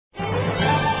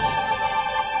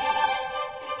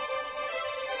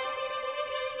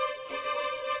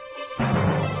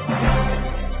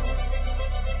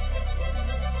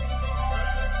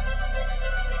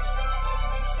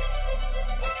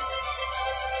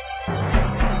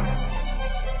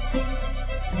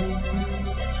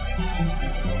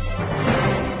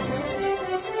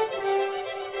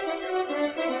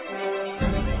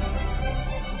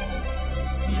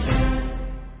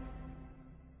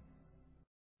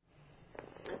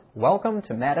Welcome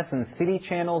to Madison City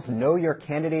Channel's Know Your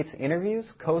Candidates interviews,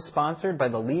 co-sponsored by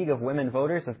the League of Women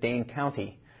Voters of Dane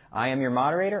County. I am your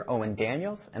moderator, Owen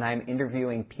Daniels, and I am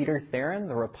interviewing Peter Theron,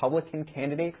 the Republican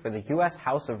candidate for the U.S.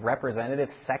 House of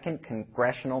Representatives' 2nd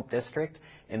Congressional District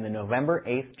in the November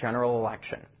 8th general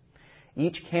election.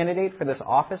 Each candidate for this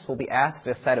office will be asked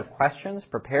a set of questions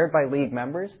prepared by League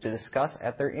members to discuss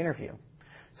at their interview.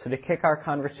 So to kick our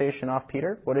conversation off,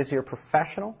 Peter, what is your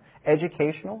professional,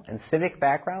 educational, and civic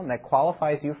background that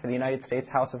qualifies you for the United States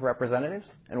House of Representatives,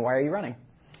 and why are you running?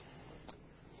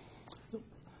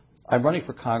 I'm running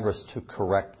for Congress to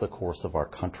correct the course of our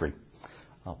country.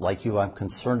 Like you, I'm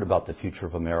concerned about the future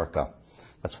of America.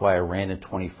 That's why I ran in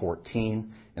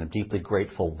 2014, and I'm deeply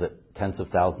grateful that tens of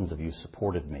thousands of you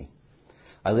supported me.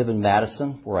 I live in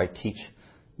Madison, where I teach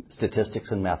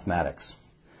statistics and mathematics.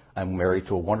 I'm married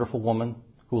to a wonderful woman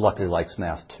who luckily likes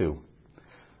math too.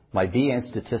 My BA in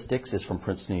statistics is from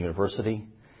Princeton University,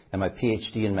 and my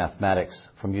PhD in mathematics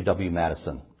from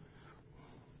UW-Madison.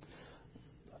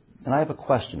 And I have a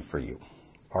question for you.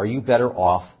 Are you better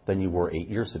off than you were 8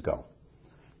 years ago?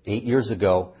 8 years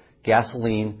ago,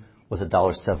 gasoline was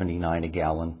 $1.79 a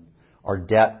gallon, our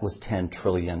debt was $10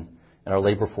 trillion, and our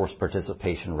labor force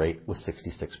participation rate was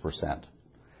 66%.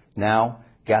 Now,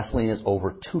 gasoline is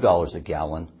over $2 a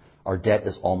gallon, our debt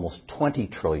is almost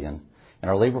 $20 trillion, and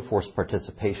our labor force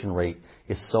participation rate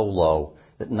is so low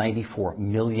that 94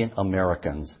 million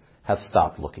Americans have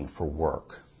stopped looking for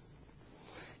work.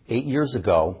 8 years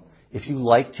ago, if you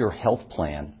liked your health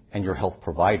plan and your health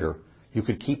provider, you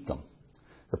could keep them.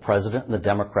 The president and the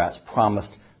Democrats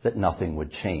promised that nothing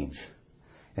would change.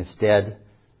 Instead,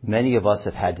 many of us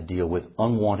have had to deal with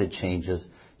unwanted changes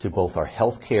to both our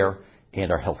health care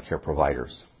and our health care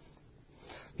providers.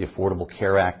 The Affordable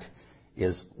Care Act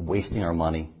is wasting our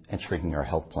money and shrinking our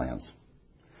health plans.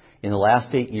 In the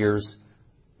last 8 years,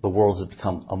 the world has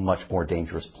become a much more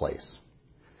dangerous place.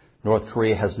 North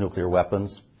Korea has nuclear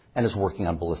weapons and is working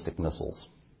on ballistic missiles.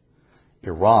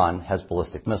 Iran has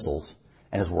ballistic missiles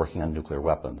and is working on nuclear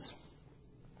weapons.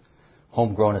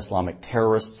 Homegrown Islamic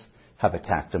terrorists have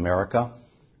attacked America,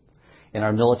 and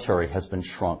our military has been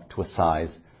shrunk to a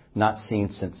size not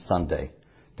seen since Sunday,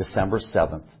 December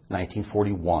 7th,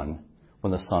 1941,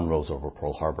 when the sun rose over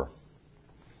Pearl Harbor.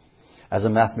 As a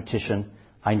mathematician,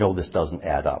 I know this doesn't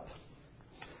add up.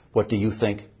 What do you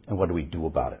think, and what do we do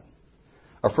about it?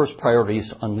 Our first priority is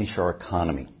to unleash our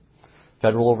economy.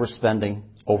 Federal overspending,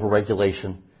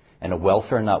 overregulation, and a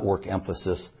welfare not work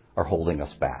emphasis are holding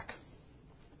us back.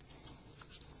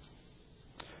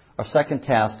 Our second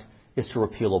task is to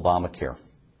repeal Obamacare.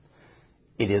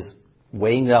 It is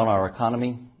weighing down our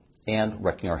economy and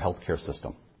wrecking our healthcare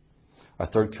system. Our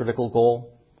third critical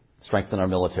goal, strengthen our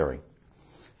military.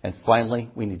 And finally,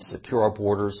 we need to secure our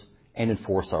borders and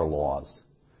enforce our laws.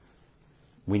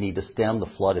 We need to stem the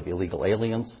flood of illegal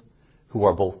aliens who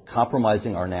are both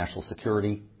compromising our national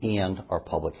security and our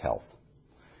public health.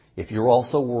 If you're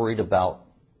also worried about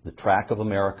the track of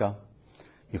America,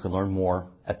 you can learn more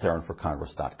at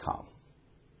theronforcongress.com.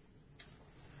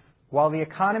 While the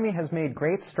economy has made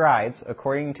great strides,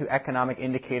 according to economic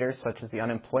indicators such as the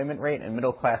unemployment rate and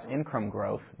middle-class income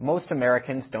growth, most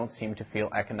Americans don't seem to feel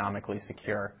economically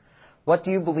secure. What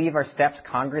do you believe are steps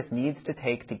Congress needs to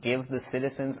take to give the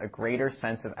citizens a greater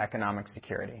sense of economic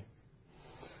security?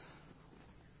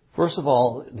 First of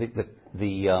all,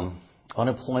 the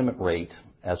unemployment rate,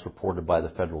 as reported by the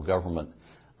federal government,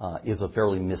 is a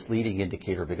fairly misleading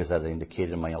indicator because, as I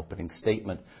indicated in my opening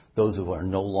statement, those who are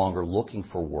no longer looking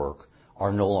for work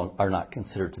are not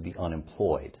considered to be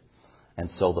unemployed. And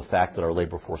so the fact that our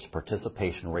labor force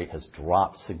participation rate has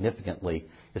dropped significantly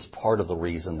is part of the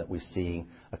reason that we're seeing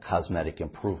a cosmetic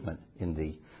improvement in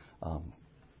the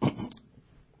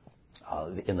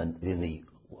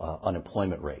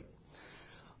unemployment rate.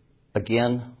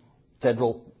 Again,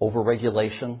 federal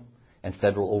overregulation and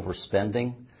federal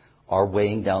overspending are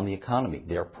weighing down the economy.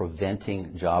 They're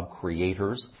preventing job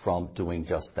creators from doing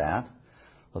just that.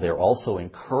 They're also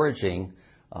encouraging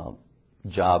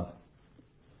job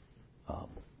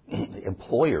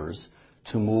employers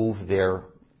to move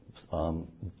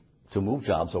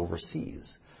jobs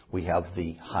overseas. We have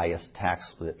the highest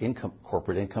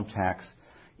corporate income tax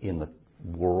in the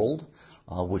world,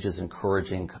 which is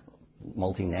encouraging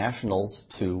multinationals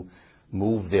to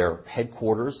move their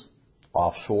headquarters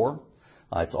offshore.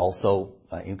 It's also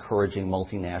encouraging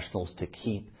multinationals to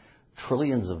keep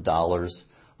trillions of dollars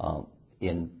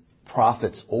in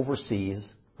profits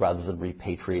overseas rather than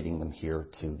repatriating them here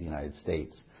to the United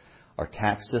States. Our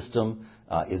tax system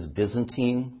is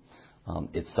Byzantine.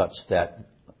 It's such that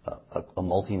a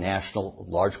multinational,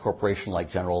 large corporation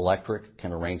like General Electric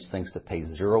can arrange things that pay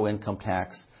zero income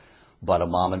tax, but a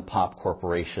mom and pop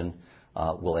corporation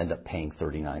will end up paying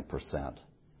 39%.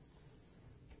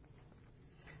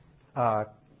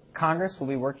 Congress will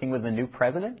be working with the new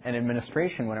president and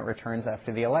administration when it returns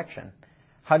after the election.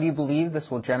 How do you believe this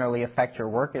will generally affect your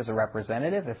work as a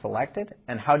representative if elected?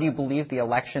 And how do you believe the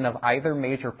election of either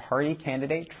major party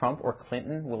candidate, Trump or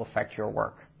Clinton, will affect your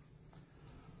work?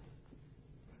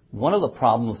 One of the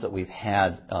problems that we've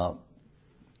had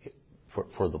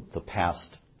for the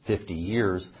past 50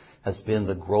 years has been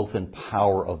the growth and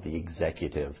power of the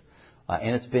executive.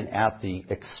 And it's been at the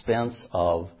expense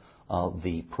of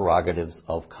the prerogatives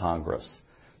of Congress.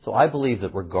 So I believe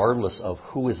that regardless of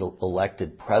who is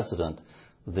elected president,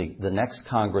 the next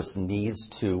Congress needs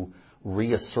to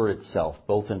reassert itself,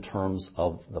 both in terms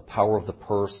of the power of the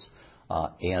purse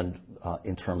and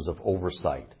in terms of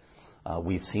oversight.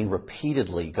 We've seen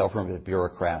repeatedly government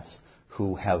bureaucrats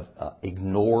who have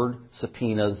ignored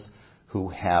subpoenas, who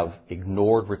have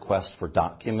ignored requests for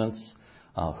documents,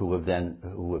 who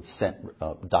have sent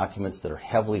documents that are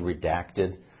heavily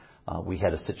redacted. We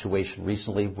had a situation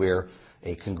recently where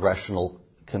a congressional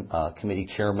committee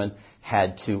chairman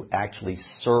had to actually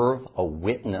serve a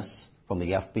witness from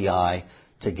the FBI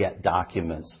to get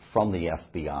documents from the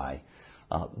FBI.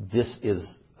 This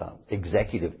is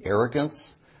executive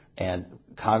arrogance, and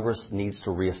Congress needs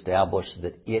to reestablish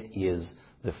that it is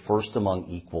the first among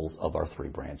equals of our three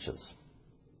branches.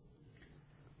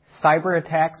 Cyber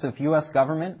attacks of U.S.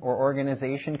 government or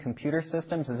organization computer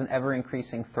systems is an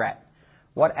ever-increasing threat.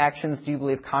 What actions do you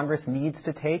believe Congress needs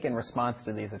to take in response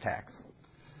to these attacks?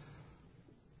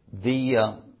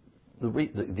 The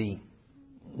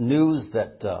news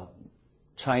that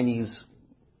Chinese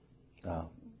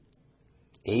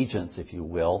agents, if you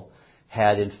will,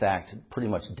 had in fact pretty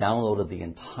much downloaded the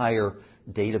entire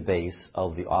database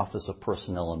of the Office of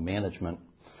Personnel and Management,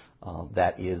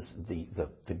 that is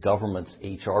the government's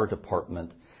HR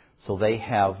department. So they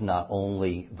have not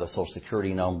only the Social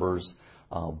Security numbers,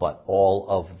 but all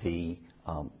of the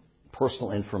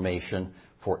personal information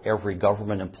for every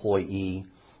government employee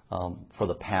for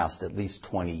the past at least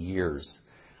 20 years.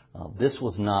 This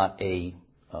was not a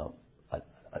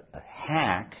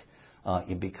hack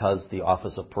because the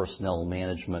Office of Personnel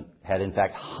Management had in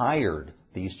fact hired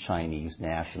these Chinese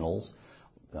nationals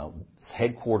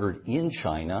headquartered in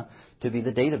China to be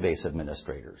the database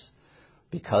administrators.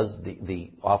 Because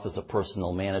the Office of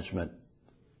Personnel Management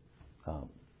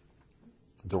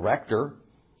director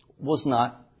was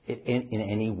not in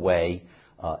any way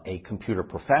a computer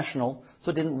professional,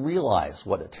 so didn't realize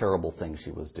what a terrible thing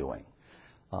she was doing.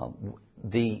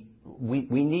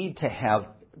 We need to have,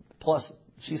 plus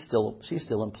she's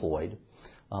still employed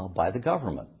by the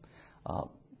government.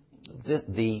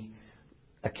 The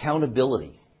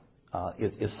accountability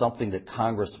is something that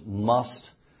Congress must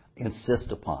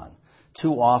insist upon.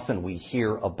 Too often we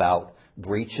hear about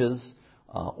breaches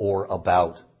or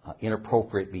about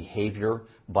inappropriate behavior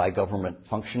by government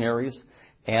functionaries,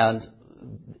 and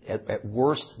at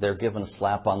worst they're given a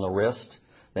slap on the wrist.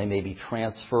 They may be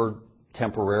transferred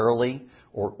temporarily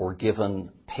or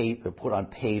given paid or put on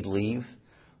paid leave,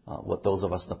 what those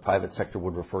of us in the private sector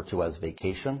would refer to as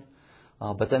vacation.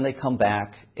 But then they come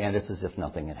back and it's as if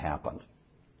nothing had happened.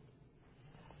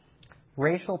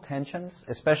 Racial tensions,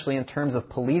 especially in terms of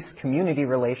police-community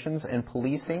relations and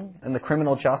policing and the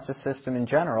criminal justice system in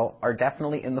general, are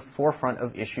definitely in the forefront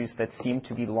of issues that seem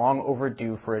to be long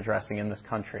overdue for addressing in this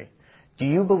country. Do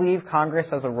you believe Congress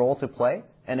has a role to play?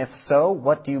 And if so,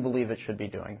 what do you believe it should be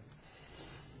doing?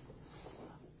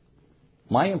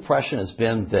 My impression has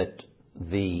been that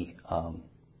the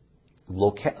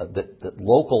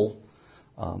local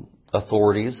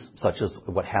authorities, such as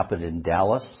what happened in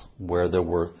Dallas, where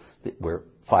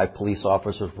 5 police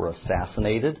officers were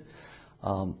assassinated,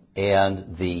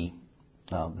 and the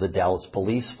Dallas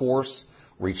police force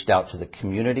reached out to the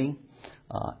community,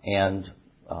 and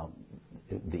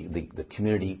the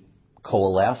community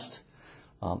coalesced,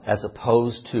 as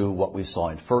opposed to what we saw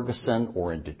in Ferguson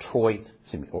or in Detroit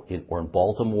or in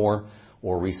Baltimore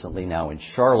or recently now in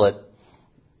Charlotte,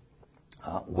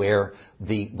 where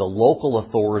the local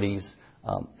authorities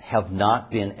have not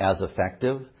been as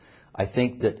effective. I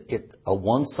think that a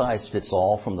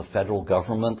one-size-fits-all from the federal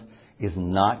government is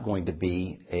not going to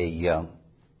be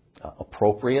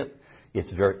appropriate.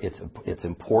 It's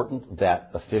important that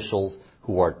officials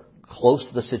who are close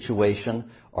to the situation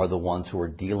are the ones who are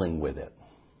dealing with it.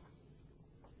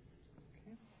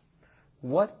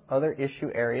 What other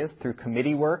issue areas through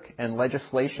committee work and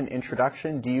legislation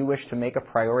introduction do you wish to make a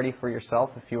priority for yourself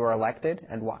if you are elected,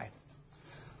 and why?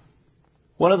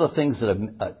 One of the things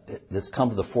that's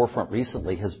come to the forefront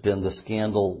recently has been the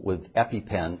scandal with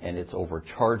EpiPen and its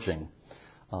overcharging.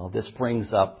 This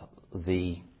brings up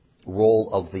the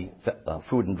role of the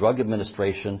Food and Drug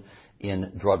Administration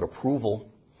in drug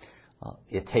approval.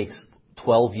 It takes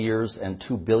 12 years and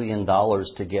 $2 billion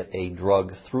to get a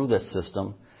drug through this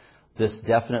system. This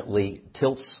definitely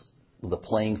tilts the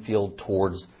playing field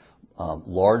towards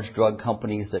large drug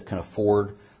companies that can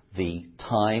afford the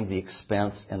time, the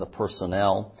expense, and the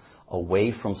personnel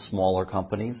away from smaller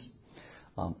companies.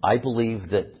 I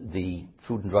believe that the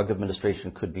Food and Drug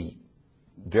Administration could be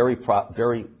very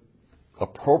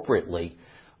appropriately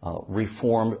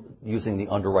reformed using the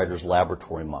Underwriters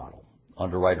Laboratory model.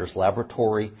 Underwriters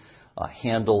Laboratory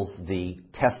handles the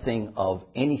testing of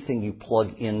anything you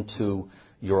plug into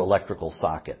your electrical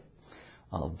socket.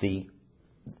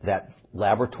 That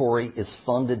laboratory is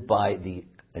funded by the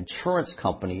insurance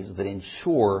companies that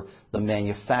insure the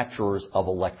manufacturers of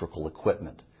electrical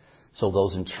equipment. So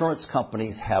those insurance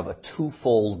companies have a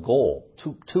twofold goal,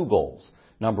 two goals.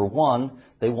 Number one,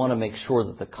 they want to make sure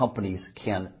that the companies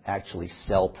can actually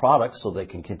sell products so they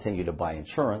can continue to buy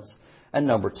insurance. And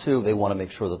number two, they want to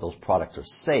make sure that those products are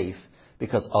safe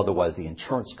because otherwise the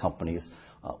insurance companies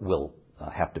will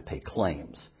have to pay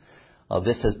claims.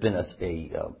 This has been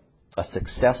a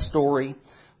success story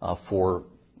for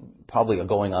probably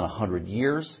going on 100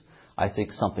 years. I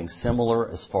think something similar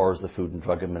as far as the Food and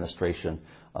Drug Administration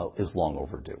is long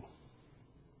overdue.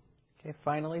 Okay,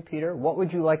 finally, Peter, what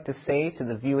would you like to say to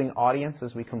the viewing audience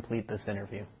as we complete this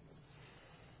interview?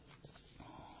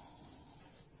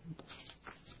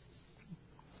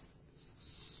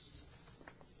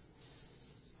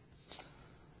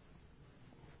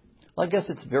 Well, I guess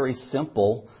it's very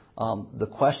simple. The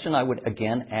question I would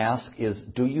again ask is,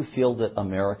 do you feel that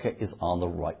America is on the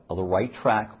right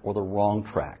track or the wrong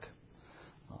track?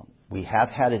 We have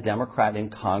had a Democrat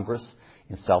in Congress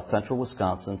in South Central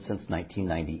Wisconsin since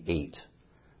 1998.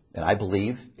 And I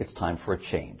believe it's time for a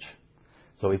change.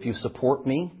 So if you support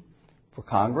me for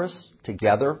Congress,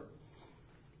 together,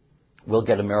 we'll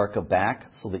get America back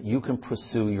so that you can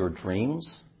pursue your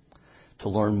dreams. To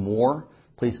learn more,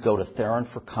 please go to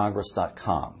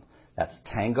theronforcongress.com. That's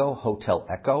Tango Hotel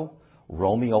Echo,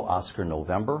 Romeo Oscar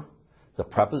November, the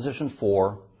preposition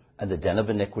for, and the Den of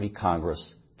Iniquity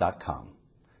Congress.com.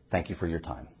 Thank you for your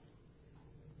time.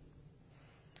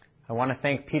 I want to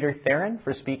thank Peter Theron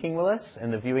for speaking with us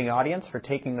and the viewing audience for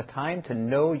taking the time to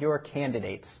know your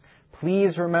candidates.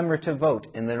 Please remember to vote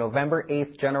in the November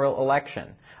 8th general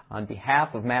election. On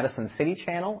behalf of Madison City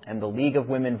Channel and the League of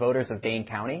Women Voters of Dane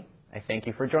County, I thank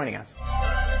you for joining us.